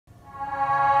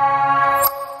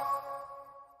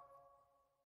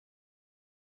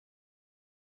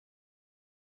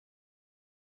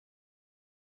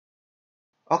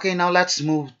Okay, now let's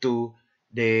move to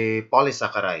the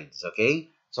polysaccharides.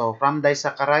 Okay, so from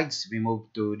disaccharides, we move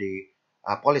to the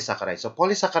polysaccharides. So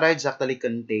polysaccharides actually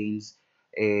contains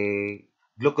a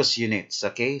glucose units.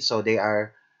 Okay, so they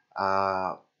are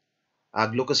uh,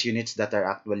 glucose units that are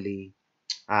actually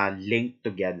linked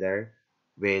together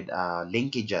with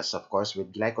linkages, of course,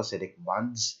 with glycosidic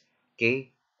bonds.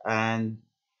 Okay, and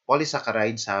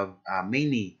polysaccharides have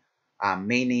many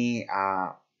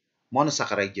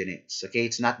monosaccharide units. Okay,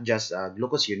 it's not just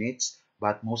glucose units,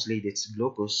 but mostly it's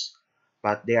glucose,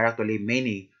 but they are actually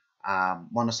many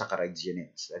monosaccharides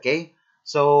units. Okay,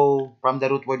 so from the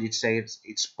root word it says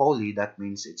it's poly, that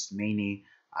means it's many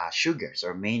sugars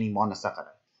or many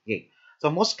monosaccharides. Okay,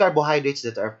 so most carbohydrates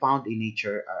that are found in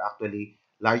nature are actually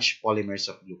large polymers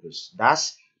of glucose.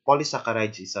 Thus,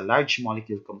 polysaccharides is a large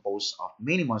molecule composed of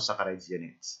many monosaccharides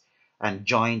units and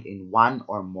joined in one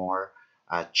or more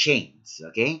chains.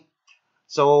 Okay,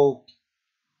 so,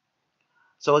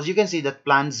 so as you can see that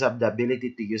plants have the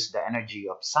ability to use the energy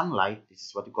of sunlight, this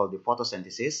is what we call the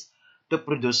photosynthesis, to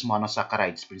produce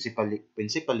monosaccharides,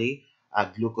 principally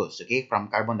glucose, okay, from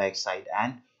carbon dioxide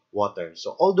and water.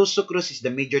 So although sucrose is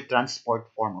the major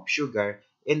transport form of sugar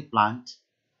in plant,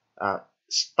 uh,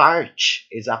 starch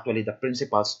is actually the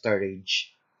principal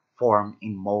storage form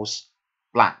in most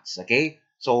plants. Okay,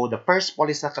 so the first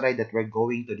polysaccharide that we're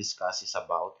going to discuss is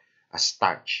about a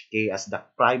starch, okay, as the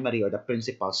primary or the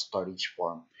principal storage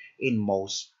form in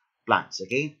most plants.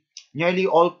 Okay, nearly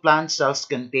all plant cells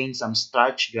contain some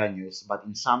starch granules, but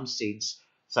in some seeds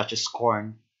such as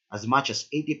corn, as much as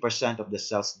 80% of the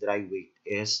cell's dry weight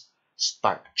is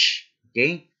starch.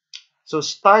 Okay, so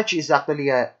starch is actually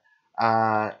a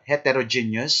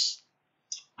heterogeneous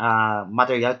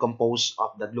material composed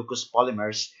of the glucose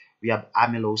polymers. We have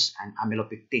amylose and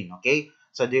amylopectin. Okay,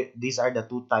 so these are the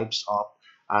two types of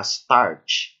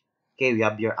starch. Okay, we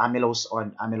have your amylose or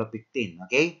amylopectin.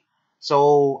 Okay,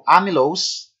 so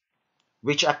amylose,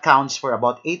 which accounts for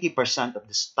about 80% of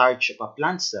the starch of a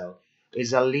plant cell,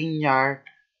 is a linear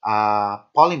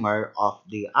polymer of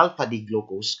the alpha D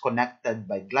glucose connected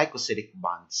by glycosidic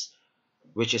bonds,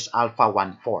 which is alpha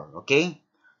 1,4. Okay,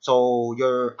 so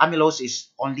your amylose is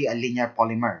only a linear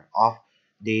polymer of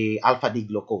the alpha D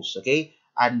glucose. Okay,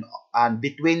 and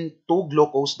between two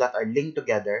glucose that are linked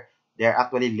together, they are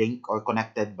actually linked or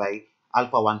connected by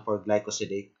alpha 1,4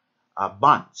 glycosidic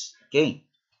bonds. Okay,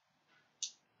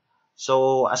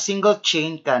 so a single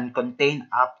chain can contain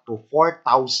up to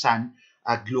 4,000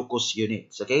 glucose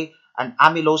units. Okay, and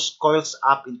amylose coils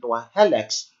up into a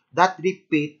helix that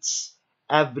repeats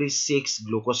every 6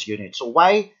 glucose units. So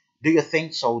why do you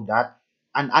think so that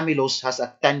an amylose has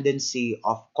a tendency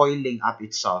of coiling up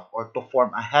itself or to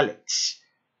form a helix?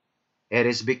 It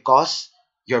is because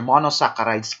your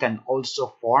monosaccharides can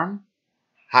also form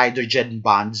hydrogen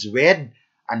bonds with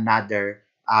another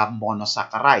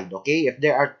monosaccharide. Okay, if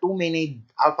there are too many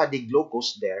alpha D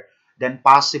glucose there, then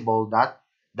possible that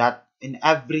in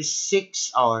every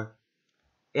six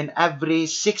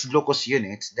glucose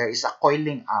units there is a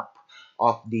coiling up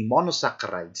of the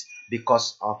monosaccharides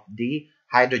because of the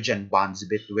hydrogen bonds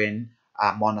between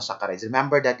monosaccharides.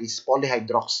 Remember that it's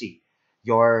polyhydroxy.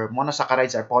 Your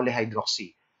monosaccharides are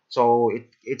polyhydroxy. So it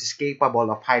is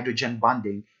capable of hydrogen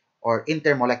bonding or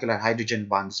intermolecular hydrogen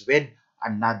bonds with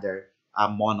another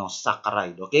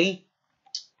monosaccharide. Okay?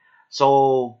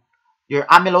 So your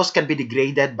amylose can be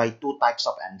degraded by two types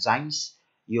of enzymes.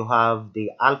 You have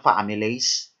the alpha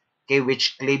amylase, okay,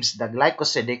 which cleaves the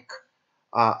glycosidic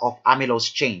of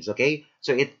amylose chains. Okay,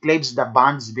 so it cleaves the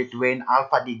bonds between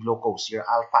alpha D glucose, your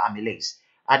alpha amylase,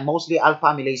 and mostly alpha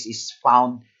amylase is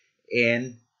found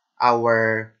in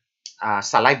our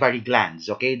salivary glands.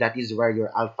 Okay, that is where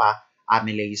your alpha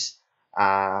amylase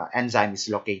enzyme is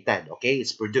located. Okay,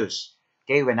 it's produced.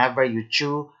 Okay, whenever you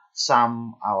chew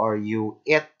some or you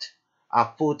eat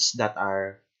foods that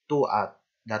are too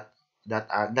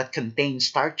that contain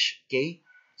starch. Okay,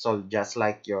 so just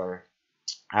like your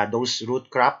those root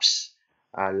crops,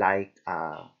 like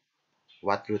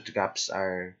what root crops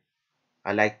are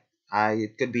like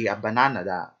it could be a banana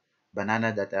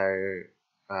that are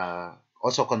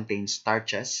also contain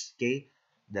starches. Okay,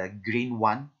 the green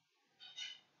one.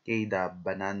 Okay, the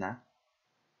banana.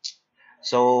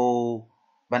 So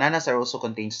bananas are also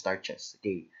contain starches.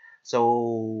 Okay,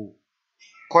 so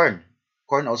corn.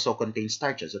 Corn also contains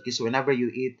starches. Okay, so whenever you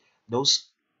eat those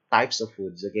types of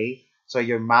foods, okay, so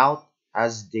your mouth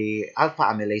has the alpha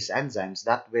amylase enzymes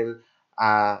that will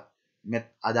uh,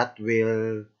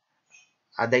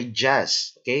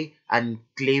 digest, okay, and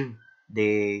cleave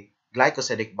the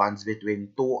glycosidic bonds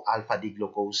between two alpha D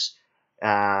glucose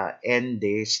and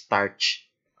the starch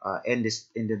in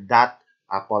that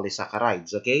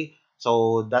polysaccharides. Okay,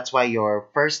 so that's why your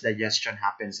first digestion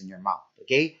happens in your mouth.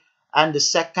 Okay, and the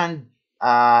second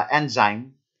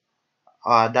enzyme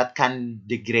that can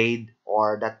degrade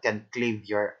or that can cleave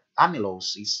your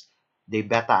amylose is the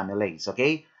beta amylase.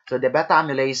 Okay, so the beta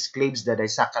amylase cleaves the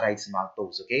disaccharides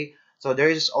maltose. Okay, so there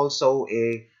is also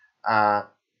a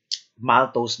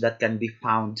maltose that can be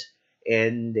found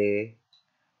in the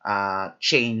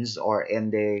chains or in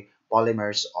the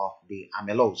polymers of the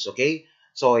amylose. Okay,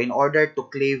 so in order to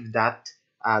cleave that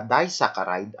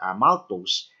disaccharide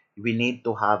maltose, we need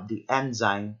to have the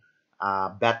enzyme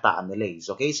beta amylase.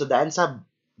 Okay, so the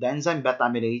enzyme beta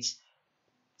amylase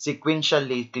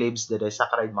sequentially cleaves the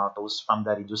disaccharide maltose from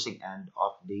the reducing end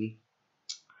of the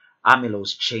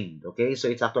amylose chain. Okay, so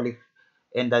it's actually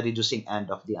in the reducing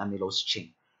end of the amylose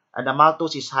chain. And the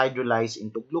maltose is hydrolyzed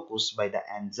into glucose by the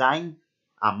enzyme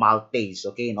maltase,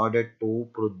 okay, in order to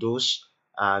produce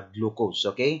glucose,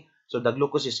 okay? So the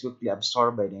glucose is quickly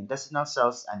absorbed by the intestinal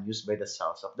cells and used by the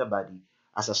cells of the body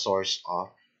as a source of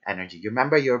energy. You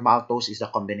remember your maltose is a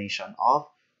combination of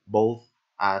both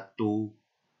two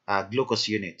glucose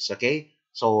units, okay?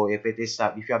 So if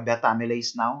you have beta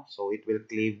amylase now, so it will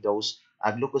cleave those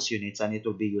glucose units and it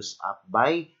will be used up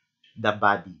by the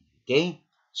body. Okay,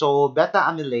 so beta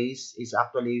amylase is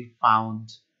actually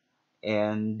found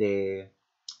in they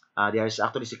are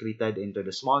actually secreted into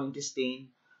the small intestine,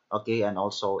 okay, and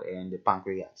also in the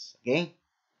pancreas. Okay,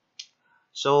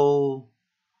 so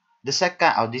the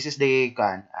second, this is the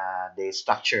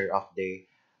structure of the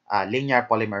linear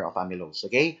polymer of amylose.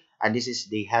 Okay, and this is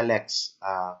the helix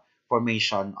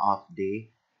formation of the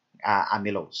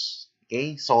amylose.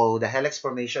 Okay, so the helix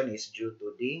formation is due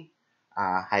to the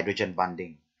hydrogen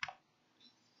bonding.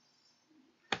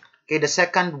 Okay, the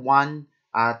second one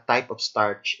type of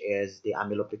starch is the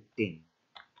amylopectin.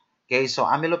 Okay, so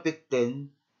amylopectin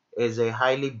is a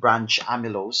highly branched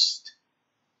amylose.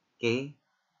 Okay,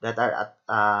 that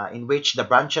are in which the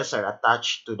branches are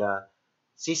attached to the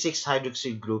C6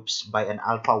 hydroxyl groups by an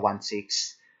alpha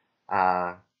 1,6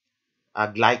 uh,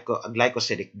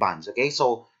 glycosidic bonds. Okay,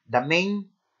 so the main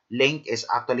link is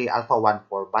actually alpha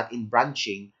 1,4, but in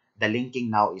branching, the linking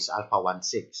now is alpha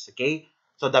 1,6. Okay,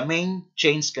 so the main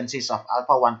chains consist of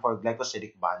alpha 1,4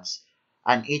 glycosidic bonds,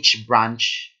 and each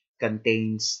branch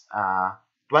contains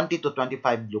 20 to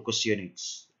 25 glucose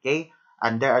units. Okay,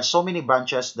 and there are so many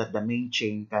branches that the main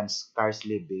chain can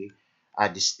scarcely be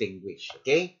distinguished.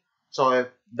 Okay, so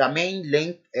the main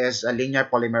link is a linear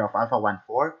polymer of alpha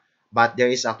 1,4, but there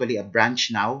is actually a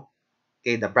branch now.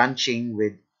 Okay, the branching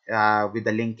with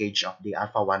the linkage of the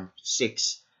alpha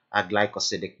 1,6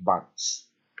 glycosidic bonds.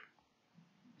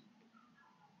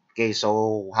 Okay,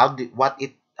 so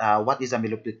what is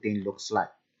amylopectin looks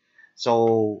like?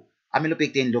 So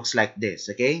amylopectin looks like this.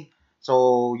 Okay,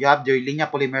 so you have the linear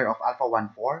polymer of alpha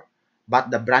 1,4, but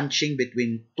the branching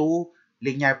between two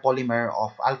linear polymer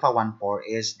of alpha 1,4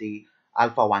 is the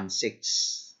alpha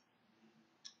 1,6.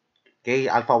 Okay,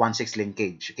 alpha 1,6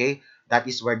 linkage. Okay, that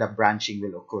is where the branching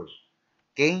will occur.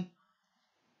 Okay,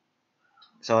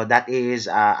 so that is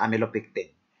amylopectin.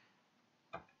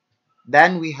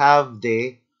 Then we have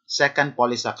the second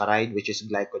polysaccharide, which is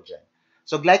glycogen.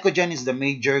 So glycogen is the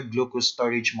major glucose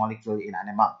storage molecule in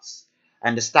animals,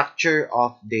 and the structure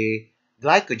of the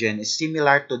glycogen is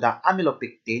similar to the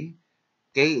amylopectin.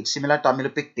 Okay, it's similar to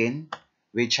amylopectin,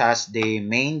 which has the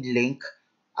main link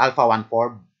alpha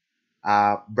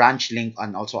 1,4, branch link,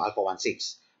 and also alpha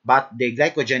 1,6. But the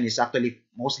glycogen is actually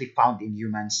mostly found in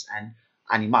humans and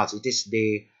animals. It is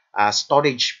the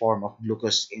storage form of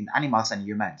glucose in animals and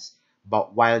humans.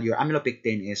 But while your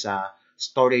amylopectin is a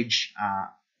storage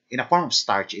in a form of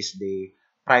starch, is the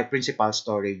principal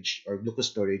storage or glucose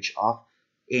storage of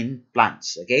in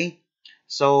plants. Okay,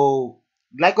 so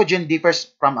glycogen differs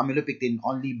from amylopectin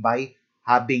only by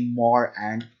having more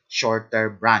and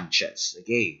shorter branches.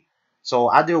 Okay, so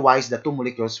otherwise, the two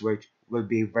molecules will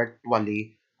be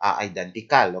virtually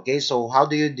identical. Okay, so how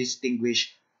do you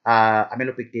distinguish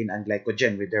amylopectin and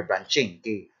glycogen with their branching?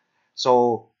 Okay,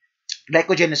 so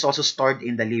glycogen is also stored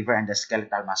in the liver and the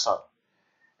skeletal muscle.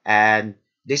 And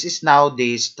this is now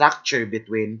the structure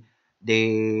between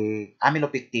the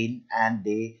amylopectin and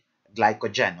the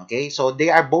glycogen. Okay, so they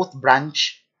are both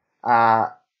branch uh,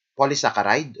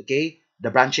 polysaccharide. Okay, the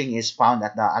branching is found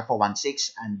at the alpha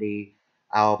 1,6, and the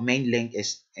main link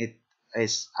is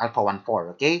alpha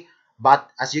 1,4. Okay, but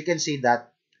as you can see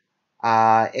that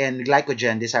in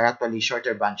glycogen, these are actually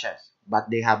shorter branches, but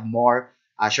they have more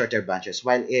shorter branches.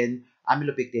 While in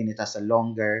amylopectin, it has a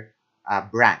longer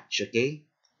branch, okay,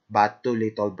 but too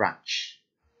little branch.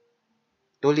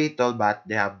 Too little, but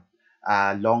they have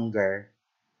longer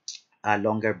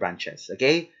branches,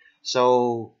 okay.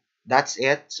 So that's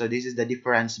it. So this is the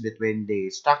difference between the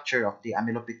structure of the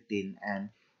amylopectin and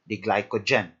the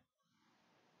glycogen.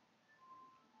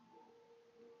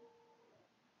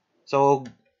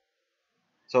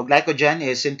 So glycogen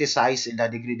is synthesized in the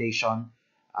degradation,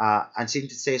 and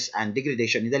synthesis and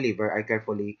degradation in the liver are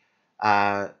carefully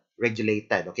uh,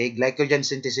 regulated. Okay, glycogen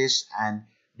synthesis and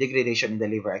degradation in the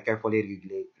liver are carefully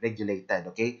regulated.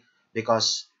 Okay,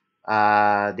 because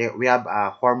we have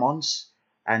hormones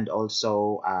and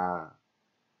also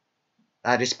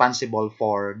responsible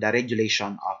for the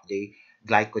regulation of the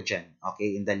glycogen.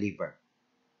 Okay, in the liver.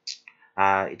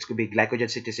 It could be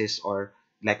glycogen synthesis or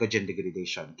glycogen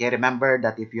degradation. Okay, remember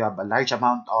that if you have a large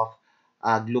amount of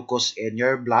glucose in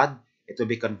your blood, it will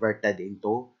be converted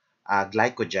into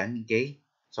glycogen. Okay,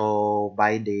 so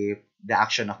by the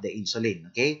action of the insulin.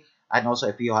 Okay, and also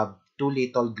if you have too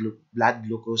little blood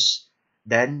glucose,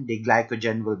 then the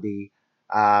glycogen will be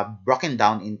broken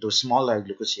down into smaller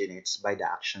glucose units uh, by the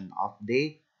action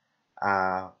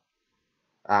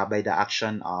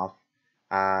of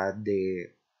the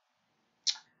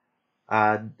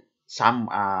uh, some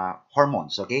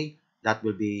hormones, okay, that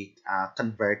will be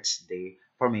converts the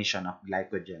formation of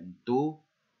glycogen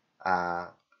uh,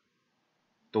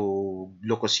 to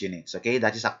glucose units. Okay,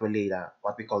 that is actually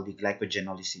what we call the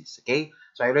glycogenolysis. Okay,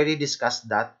 so I already discussed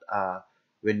that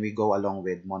when we go along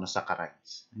with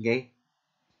monosaccharides. Okay,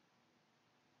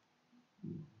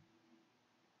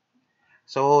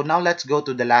 so now let's go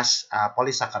to the last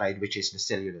polysaccharide, which is the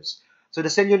cellulose. So the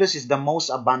cellulose is the most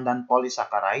abundant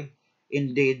polysaccharide,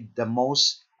 indeed the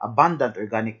most abundant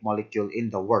organic molecule in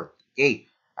the world. Okay,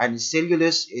 and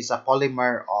cellulose is a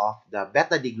polymer of the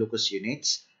beta-D-glucose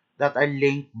units that are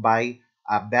linked by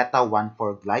a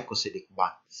beta-1,4 glycosidic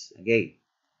bonds. Okay,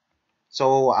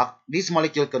 so this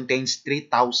molecule contains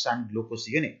 3,000 glucose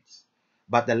units,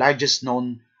 but the largest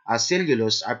known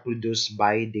cellulose are produced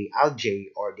by the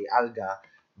algae or the alga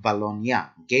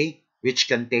valonia, okay, which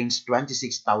contains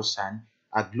 26,000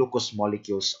 glucose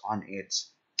molecules on its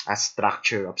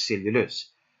structure of cellulose.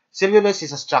 Cellulose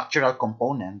is a structural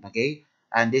component, okay,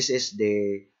 and this is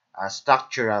the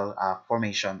structural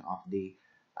formation of the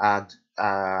uh,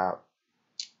 uh,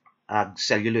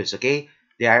 cellulose, okay?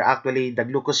 They are actually, the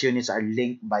glucose units are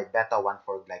linked by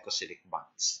beta-1,4 glycosidic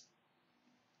bonds.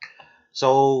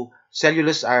 So,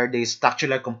 cellulose are the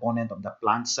structural component of the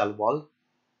plant cell wall.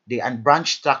 The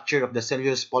unbranched structure of the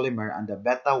cellulose polymer and the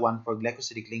beta-1,4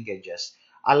 glycosidic linkages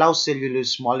allow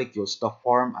cellulose molecules to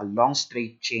form a long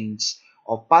straight chains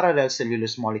of parallel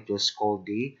cellulose molecules called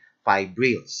the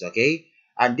fibrils, okay?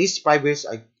 And these fibrils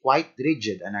are quite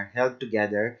rigid and are held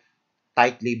together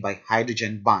tightly by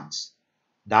hydrogen bonds.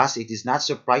 Thus, it is not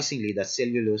surprisingly that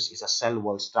cellulose is a cell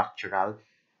wall structural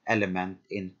element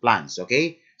in plants.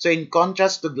 Okay? So, in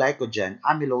contrast to glycogen,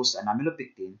 amylose, and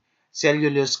amylopectin,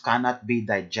 cellulose cannot be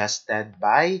digested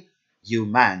by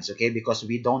humans. Okay? Because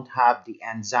we don't have the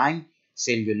enzyme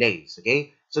cellulase.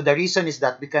 Okay? So, the reason is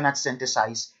that we cannot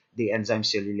synthesize the enzyme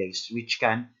cellulase, which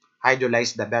can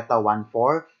hydrolyze the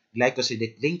beta-1,4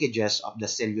 glycosidic linkages of the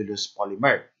cellulose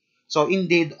polymer. So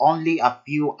indeed, only a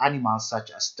few animals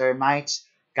such as termites,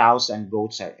 cows, and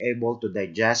goats are able to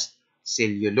digest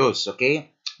cellulose.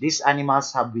 Okay, these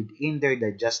animals have within their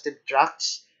digestive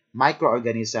tracts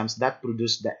microorganisms that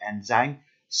produce the enzyme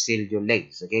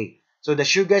cellulase. Okay, so the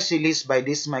sugars released by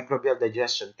this microbial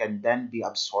digestion can then be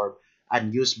absorbed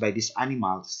and used by these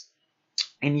animals.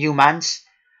 In humans,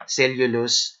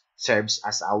 cellulose serves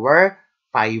as our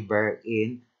fiber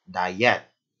in diet.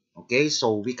 Okay,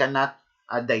 so we cannot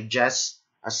digest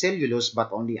a cellulose,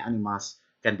 but only animals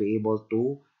can be able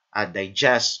to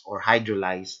digest or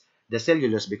hydrolyze the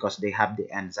cellulose because they have the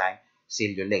enzyme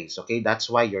cellulase. Okay, that's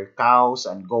why your cows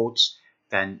and goats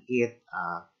can eat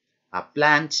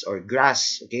plants or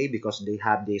grass. Okay, because they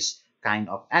have this kind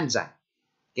of enzyme.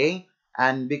 Okay,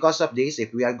 and because of this,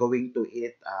 if we are going to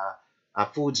eat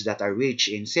foods that are rich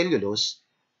in cellulose,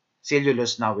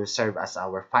 cellulose now will serve as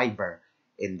our fiber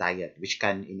in diet, which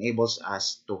can enables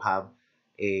us to have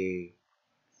a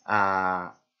uh,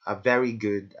 a very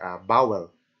good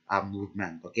bowel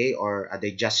movement, okay, or a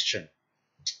digestion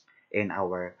in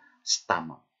our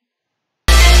stomach.